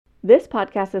This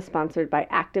podcast is sponsored by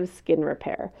Active Skin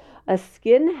Repair, a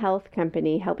skin health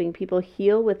company helping people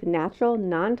heal with natural,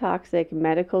 non-toxic,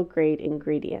 medical-grade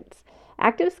ingredients.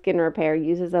 Active Skin Repair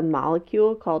uses a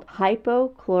molecule called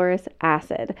hypochlorous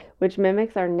acid, which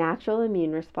mimics our natural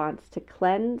immune response to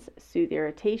cleanse, soothe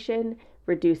irritation,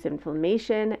 reduce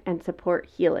inflammation, and support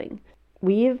healing.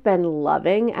 We've been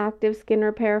loving Active Skin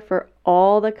Repair for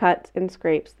all the cuts and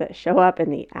scrapes that show up in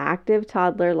the active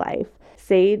toddler life.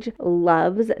 Sage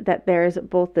loves that there's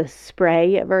both the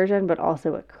spray version but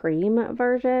also a cream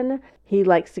version. He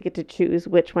likes to get to choose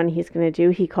which one he's going to do.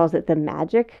 He calls it the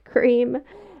magic cream.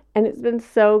 And it's been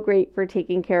so great for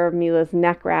taking care of Mila's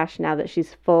neck rash now that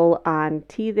she's full on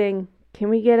teething. Can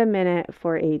we get a minute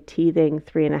for a teething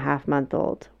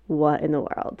 3.5-month-old? What in the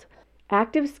world?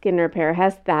 Active Skin Repair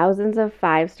has thousands of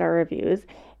 5-star reviews,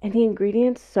 and the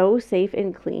ingredients so safe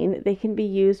and clean, they can be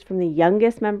used from the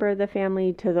youngest member of the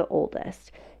family to the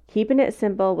oldest, keeping it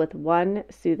simple with one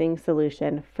soothing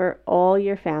solution for all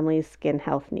your family's skin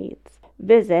health needs.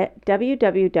 Visit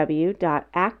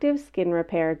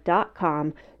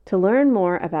www.activeskinrepair.com to learn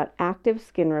more about Active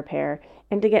Skin Repair,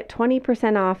 and to get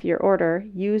 20% off your order,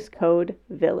 use code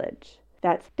VILLAGE.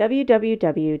 That's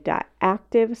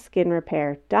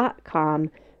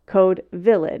www.activeskinrepair.com, code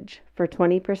VILLAGE for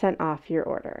 20% off your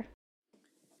order.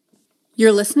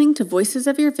 You're listening to Voices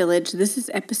of Your Village. This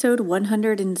is episode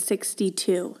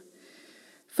 162.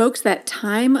 Folks, that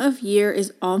time of year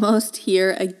is almost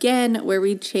here again where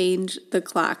we change the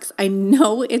clocks. I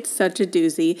know it's such a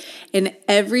doozy, and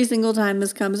every single time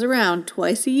this comes around,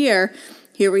 twice a year,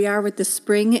 here we are with the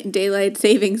spring daylight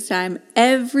savings time.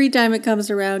 Every time it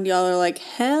comes around, y'all are like,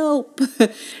 help.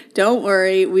 Don't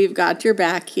worry, we've got your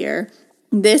back here.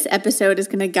 This episode is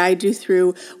going to guide you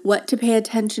through what to pay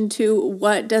attention to,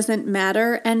 what doesn't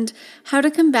matter, and how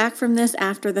to come back from this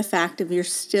after the fact if you're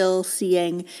still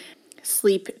seeing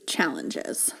sleep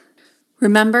challenges.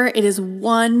 Remember, it is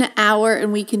 1 hour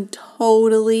and we can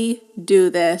totally do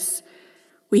this.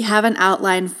 We have an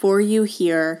outline for you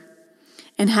here.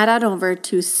 And head on over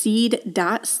to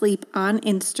seed.sleep on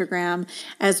Instagram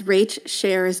as Rach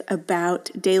shares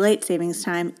about daylight savings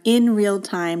time in real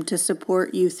time to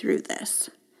support you through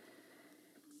this.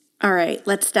 All right,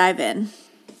 let's dive in.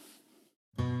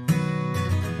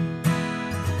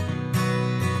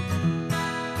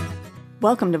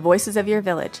 Welcome to Voices of Your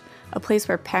Village, a place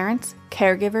where parents,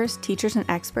 caregivers, teachers, and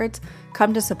experts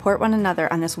come to support one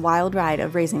another on this wild ride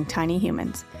of raising tiny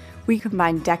humans. We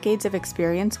combine decades of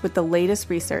experience with the latest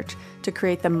research to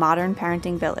create the modern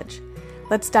parenting village.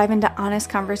 Let's dive into honest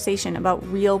conversation about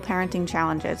real parenting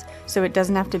challenges so it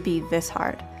doesn't have to be this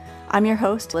hard. I'm your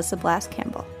host, Alyssa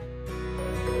Blass-Campbell.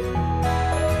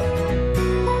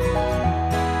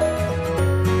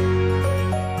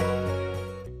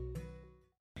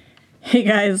 Hey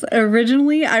guys,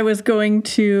 originally I was going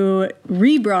to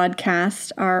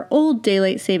rebroadcast our old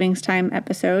daylight savings time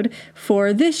episode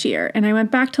for this year, and I went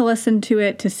back to listen to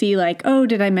it to see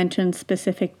did I mention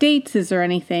specific dates? Is there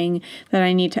anything that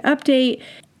I need to update?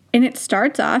 And it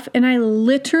starts off and I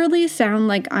literally sound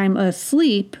like I'm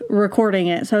asleep recording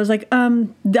it. So I was like,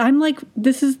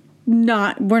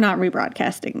 we're not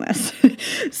rebroadcasting this.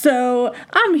 So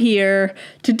I'm here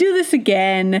to do this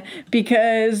again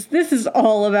because this is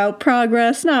all about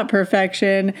progress, not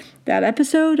perfection. That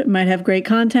episode might have great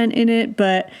content in it,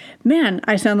 but man,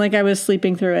 I sound like I was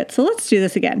sleeping through it. So let's do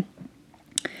this again.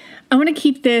 I want to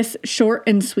keep this short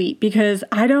and sweet because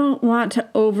I don't want to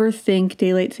overthink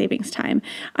daylight savings time.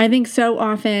 I think so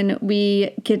often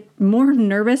we get more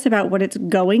nervous about what it's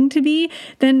going to be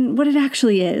than what it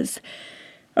actually is.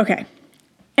 Okay,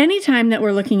 anytime that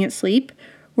we're looking at sleep,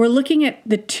 we're looking at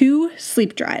the 2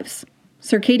 sleep drives: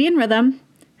 circadian rhythm,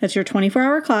 that's your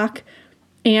 24-hour clock,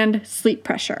 and sleep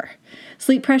pressure.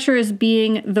 Sleep pressure is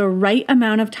being the right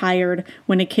amount of tired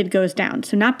when a kid goes down.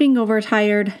 So not being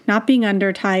overtired, not being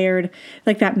undertired,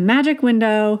 like that magic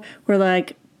window where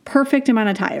perfect amount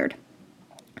of tired.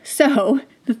 So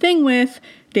the thing with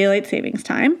daylight savings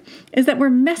time is that we're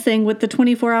messing with the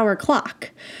 24-hour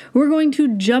clock. We're going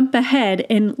to jump ahead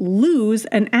and lose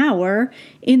an hour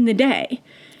in the day.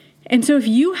 And so if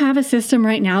you have a system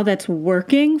right now that's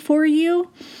working for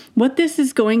you, what this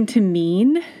is going to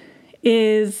mean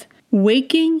is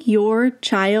waking your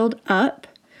child up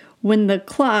when the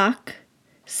clock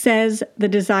says the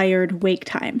desired wake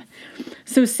time.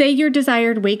 So say your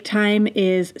desired wake time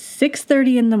is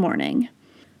 6:30 in the morning.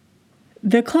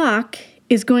 The clock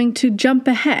is going to jump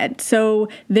ahead. So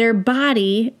their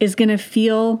body is going to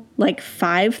feel like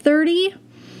 5:30.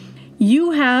 You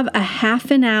have a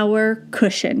half an hour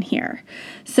cushion here.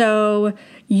 So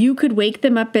you could wake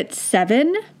them up at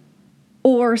 7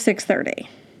 or 6:30.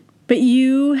 but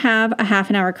you have a half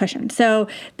an hour cushion. So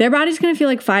their body's going to feel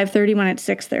like 5:30 when it's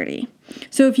 6:30.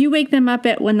 So if you wake them up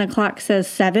at when the clock says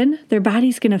 7, their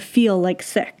body's going to feel like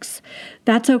 6.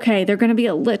 That's okay. They're going to be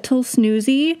a little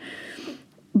snoozy,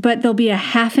 but they'll be a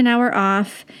half an hour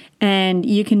off, and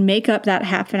you can make up that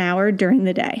half an hour during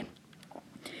the day.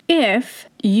 If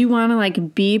you want to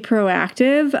be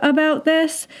proactive about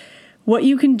this, what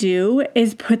you can do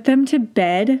is put them to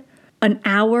bed an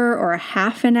hour or a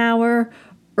half an hour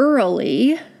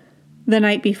early the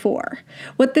night before.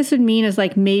 What this would mean is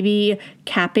maybe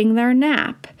capping their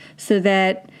nap so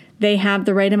that they have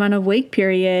the right amount of wake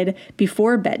period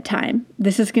before bedtime.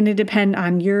 This is going to depend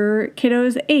on your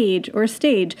kiddo's age or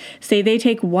stage. Say they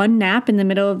take one nap in the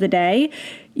middle of the day,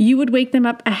 you would wake them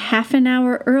up a half an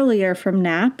hour earlier from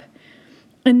nap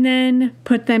and then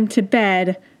put them to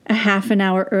bed a half an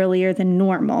hour earlier than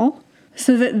normal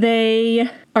so that they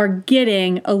are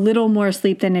getting a little more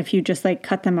sleep than if you just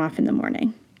cut them off in the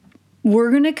morning.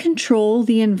 We're going to control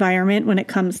the environment when it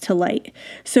comes to light.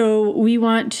 So we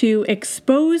want to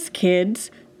expose kids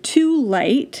to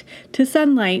light, to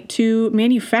sunlight, to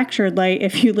manufactured light.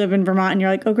 If you live in Vermont and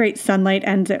you're oh great, sunlight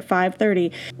ends at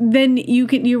 5:30, then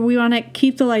we want to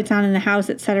keep the lights on in the house,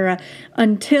 etc.,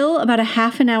 until about a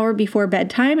half an hour before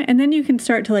bedtime, and then you can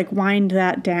start to wind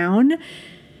that down.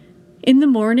 In the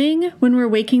morning, when we're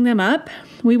waking them up,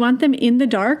 we want them in the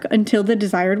dark until the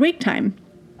desired wake time.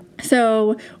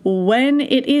 So when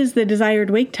it is the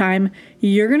desired wake time,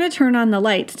 you're going to turn on the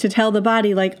lights to tell the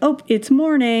body oh, it's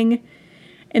morning.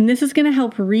 And this is going to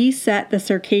help reset the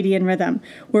circadian rhythm.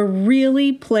 We're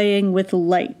really playing with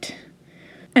light.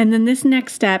 And then this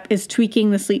next step is tweaking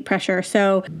the sleep pressure.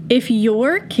 So if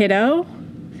your kiddo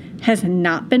has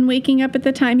not been waking up at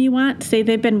the time you want, say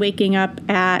they've been waking up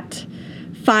at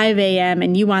 5 a.m.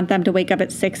 and you want them to wake up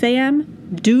at 6 a.m.,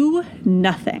 do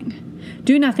nothing.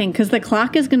 Do nothing, because the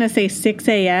clock is going to say 6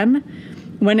 a.m.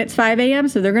 when it's 5 a.m.,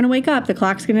 so they're going to wake up. The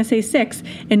clock's going to say 6,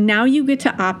 and now you get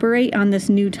to operate on this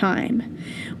new time,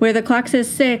 where the clock says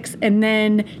 6, and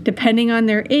then depending on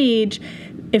their age,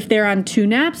 if they're on 2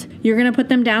 naps, you're going to put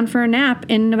them down for a nap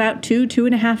in about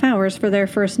 2.5 hours for their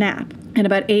first nap, at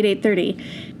about 8:30.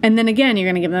 And then again, you're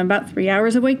going to give them about 3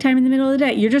 hours of wake time in the middle of the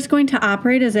day. You're just going to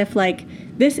operate as if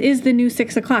this is the new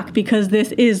 6 o'clock, because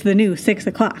this is the new 6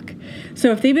 o'clock.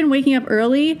 So if they've been waking up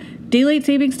early, daylight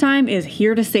savings time is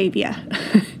here to save you.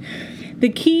 The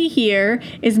key here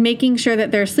is making sure that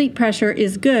their sleep pressure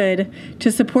is good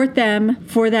to support them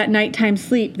for that nighttime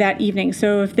sleep that evening.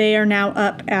 So if they are now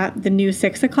up at the new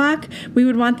 6 o'clock, we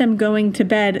would want them going to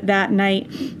bed that night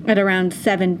at around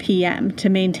 7 p.m. to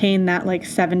maintain that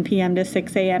 7 p.m. to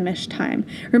 6 a.m.-ish time.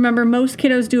 Remember, most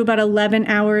kiddos do about 11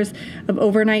 hours of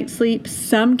overnight sleep.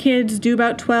 Some kids do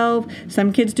about 12.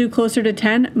 Some kids do closer to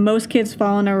 10. Most kids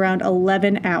fall in around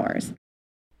 11 hours.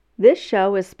 This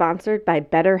show is sponsored by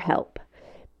BetterHelp.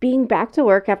 Being back to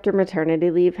work after maternity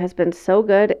leave has been so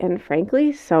good and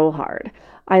frankly so hard.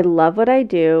 I love what I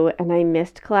do and I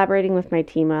missed collaborating with my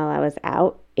team while I was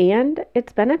out, and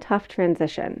it's been a tough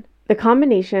transition. The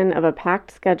combination of a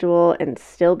packed schedule and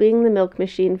still being the milk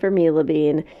machine for Mila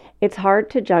Bean, it's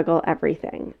hard to juggle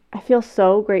everything. I feel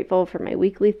so grateful for my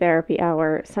weekly therapy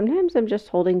hour. Sometimes I'm just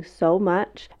holding so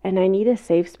much and I need a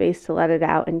safe space to let it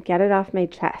out and get it off my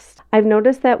chest. I've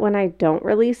noticed that when I don't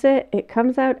release it, it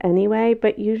comes out anyway,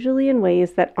 but usually in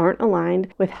ways that aren't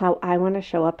aligned with how I want to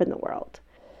show up in the world.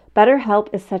 BetterHelp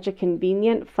is such a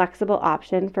convenient, flexible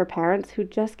option for parents who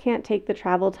just can't take the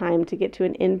travel time to get to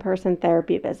an in-person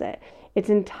therapy visit. It's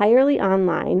entirely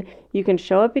online. You can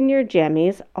show up in your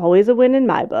jammies, always a win in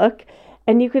my book,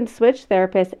 and you can switch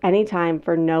therapists anytime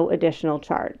for no additional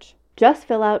charge. Just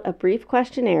fill out a brief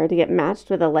questionnaire to get matched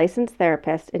with a licensed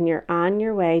therapist, and you're on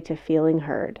your way to feeling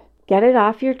heard. Get it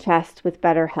off your chest with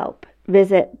BetterHelp.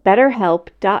 Visit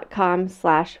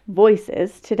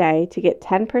betterhelp.com/voices today to get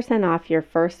 10% off your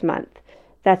first month.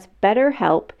 That's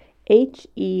BetterHelp,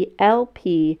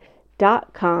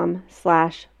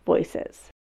 HELP.com/voices.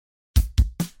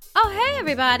 Oh, hey,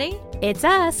 everybody. It's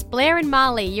us, Blair and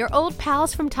Molly, your old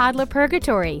pals from Toddler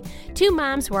Purgatory. 2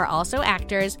 moms who are also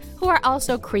actors, who are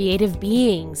also creative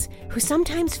beings, who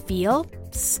sometimes feel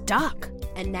stuck.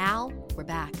 And now we're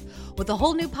back with a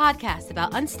whole new podcast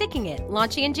about unsticking it,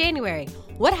 launching in January.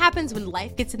 What happens when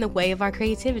life gets in the way of our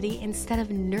creativity instead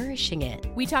of nourishing it?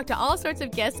 We talk to all sorts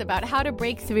of guests about how to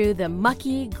break through the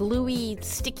mucky, gluey,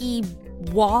 sticky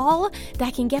wall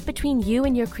that can get between you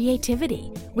and your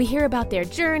creativity. We hear about their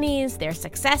journeys, their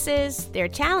successes, their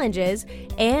challenges,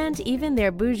 and even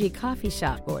their bougie coffee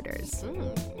shop orders.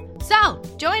 So,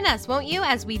 join us, won't you,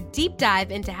 as we deep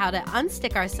dive into how to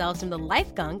unstick ourselves from the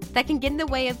life gunk that can get in the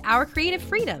way of our creative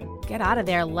freedom. Get out of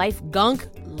there, life gunk.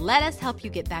 Let us help you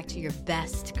get back to your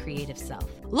best creative self.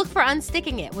 Look for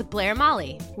Unsticking It with Blair and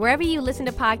Molly, wherever you listen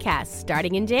to podcasts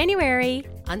starting in January.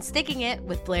 Unsticking It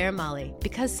with Blair and Molly,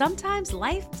 because sometimes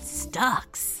life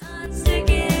sucks.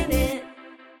 Unsticking it.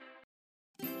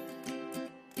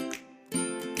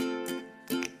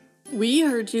 We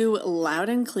heard you loud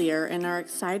and clear and are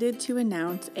excited to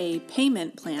announce a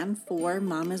payment plan for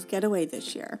Mama's Getaway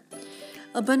this year.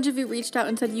 A bunch of you reached out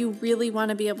and said you really want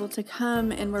to be able to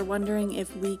come and were wondering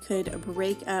if we could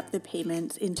break up the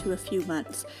payments into a few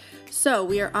months. So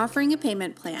we are offering a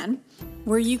payment plan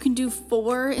where you can do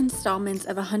 4 installments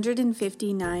of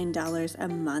 $159 a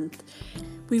month.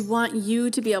 We want you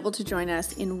to be able to join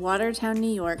us in Watertown,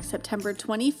 New York, September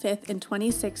 25th and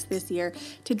 26th this year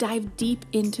to dive deep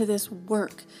into this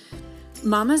work.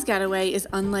 Mama's Getaway is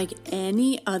unlike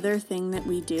any other thing that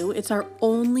we do. It's our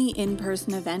only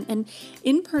in-person event, and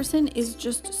in-person is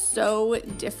just so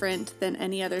different than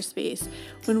any other space.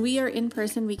 When we are in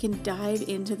person, we can dive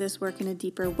into this work in a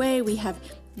deeper way. We have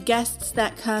guests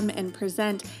that come and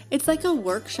present. It's like a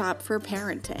workshop for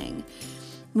parenting.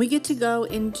 We get to go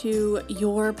into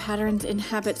your patterns and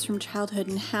habits from childhood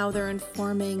and how they're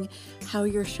informing how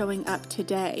you're showing up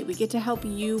today. We get to help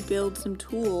you build some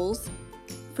tools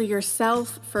for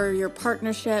yourself, for your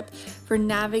partnership, for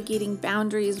navigating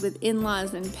boundaries with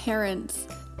in-laws and parents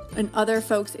and other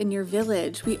folks in your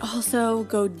village. We also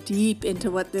go deep into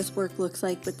what this work looks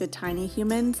like with the tiny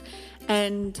humans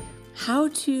and how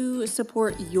to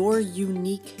support your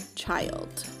unique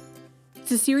child.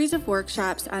 It's a series of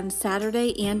workshops on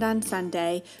Saturday and on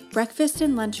Sunday. Breakfast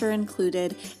and lunch are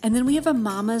included. And then we have a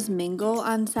Mama's Mingle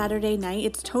on Saturday night.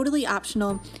 It's totally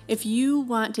optional. If you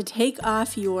want to take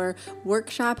off your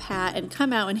workshop hat and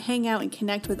come out and hang out and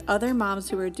connect with other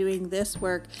moms who are doing this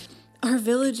work. Our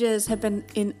villages have been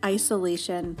in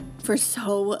isolation for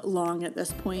so long at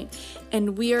this point,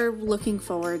 and we are looking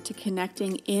forward to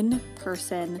connecting in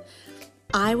person.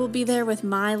 I will be there with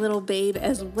my little babe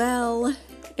as well.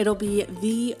 It'll be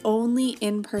the only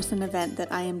in-person event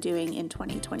that I am doing in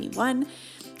 2021.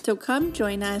 So come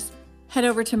join us. Head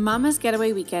over to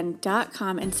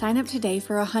mamasgetawayweekend.com and sign up today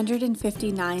for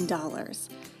 $159.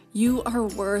 You are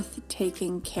worth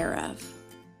taking care of.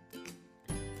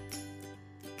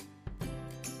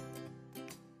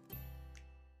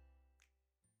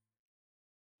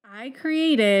 I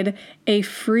created a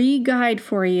free guide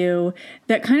for you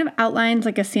that kind of outlines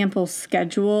like a sample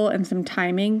schedule and some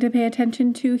timing to pay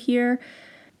attention to here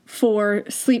for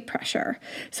sleep pressure.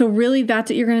 So really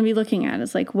that's what you're going to be looking at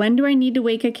is like, when do I need to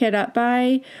wake a kid up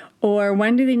by, or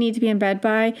when do they need to be in bed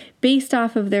by, based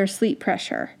off of their sleep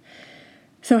pressure.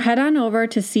 So head on over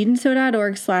to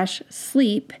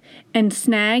seedandsow.org/sleep and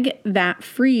snag that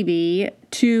freebie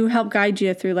to help guide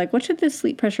you through like, what should this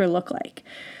sleep pressure look like?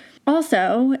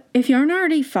 Also, if you aren't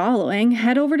already following,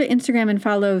 head over to Instagram and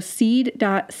follow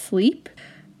seed.sleep.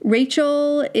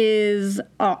 Rachel is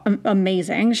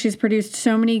amazing. She's produced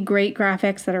so many great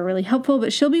graphics that are really helpful,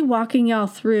 but she'll be walking y'all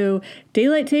through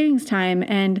daylight savings time,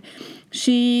 and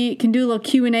she can do a little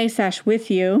Q&A sesh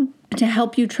with you to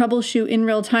help you troubleshoot in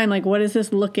real time, like, what is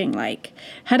this looking like?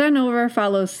 Head on over,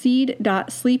 follow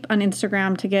seed.sleep on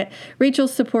Instagram to get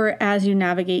Rachel's support as you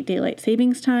navigate daylight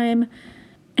savings time.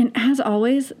 And as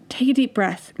always, take a deep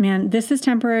breath. Man, this is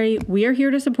temporary. We are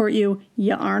here to support you.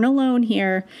 You aren't alone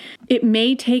here. It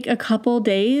may take a couple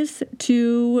days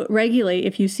to regulate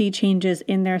if you see changes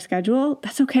in their schedule.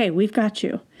 That's okay. We've got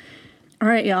you. All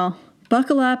right, y'all.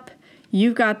 Buckle up.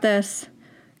 You've got this.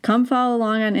 Come follow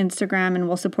along on Instagram and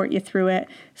we'll support you through it.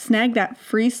 Snag that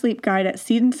free sleep guide at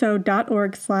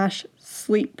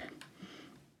seedandsow.org/sleep.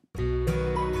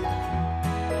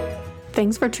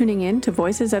 Thanks for tuning in to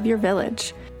Voices of Your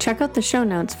Village. Check out the show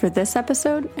notes for this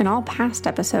episode and all past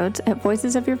episodes at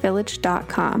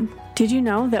voicesofyourvillage.com. Did you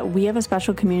know that we have a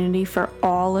special community for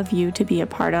all of you to be a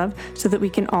part of so that we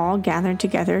can all gather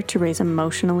together to raise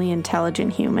emotionally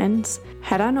intelligent humans?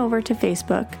 Head on over to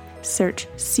Facebook, search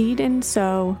Seed and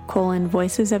Sow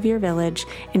Voices of Your Village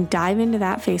and dive into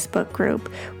that Facebook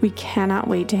group. We cannot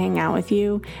wait to hang out with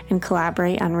you and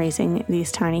collaborate on raising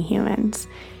these tiny humans.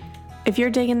 If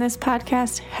you're digging this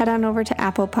podcast, head on over to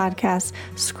Apple Podcasts,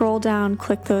 scroll down,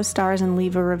 click those stars, and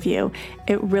leave a review.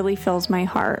 It really fills my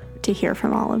heart to hear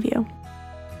from all of you.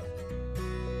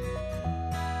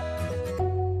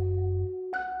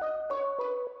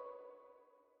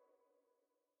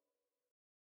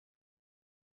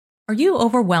 Are you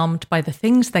overwhelmed by the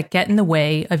things that get in the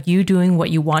way of you doing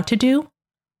what you want to do?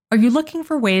 Are you looking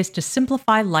for ways to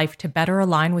simplify life to better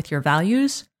align with your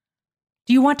values?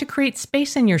 Do you want to create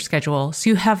space in your schedule so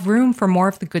you have room for more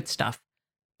of the good stuff?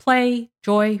 Play,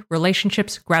 joy,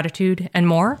 relationships, gratitude, and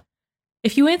more?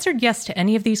 If you answered yes to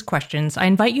any of these questions, I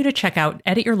invite you to check out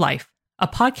Edit Your Life, a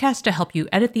podcast to help you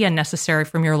edit the unnecessary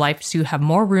from your life so you have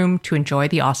more room to enjoy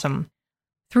the awesome.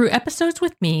 Through episodes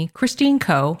with me, Christine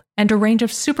Coe, and a range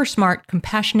of super smart,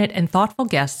 compassionate, and thoughtful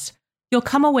guests, you'll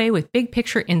come away with big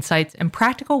picture insights and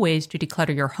practical ways to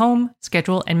declutter your home,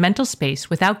 schedule, and mental space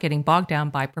without getting bogged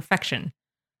down by perfection.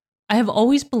 I have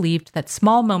always believed that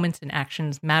small moments and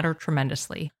actions matter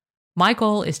tremendously. My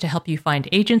goal is to help you find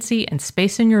agency and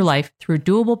space in your life through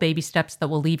doable baby steps that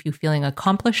will leave you feeling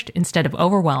accomplished instead of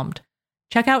overwhelmed.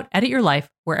 Check out Edit Your Life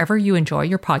wherever you enjoy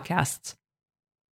your podcasts.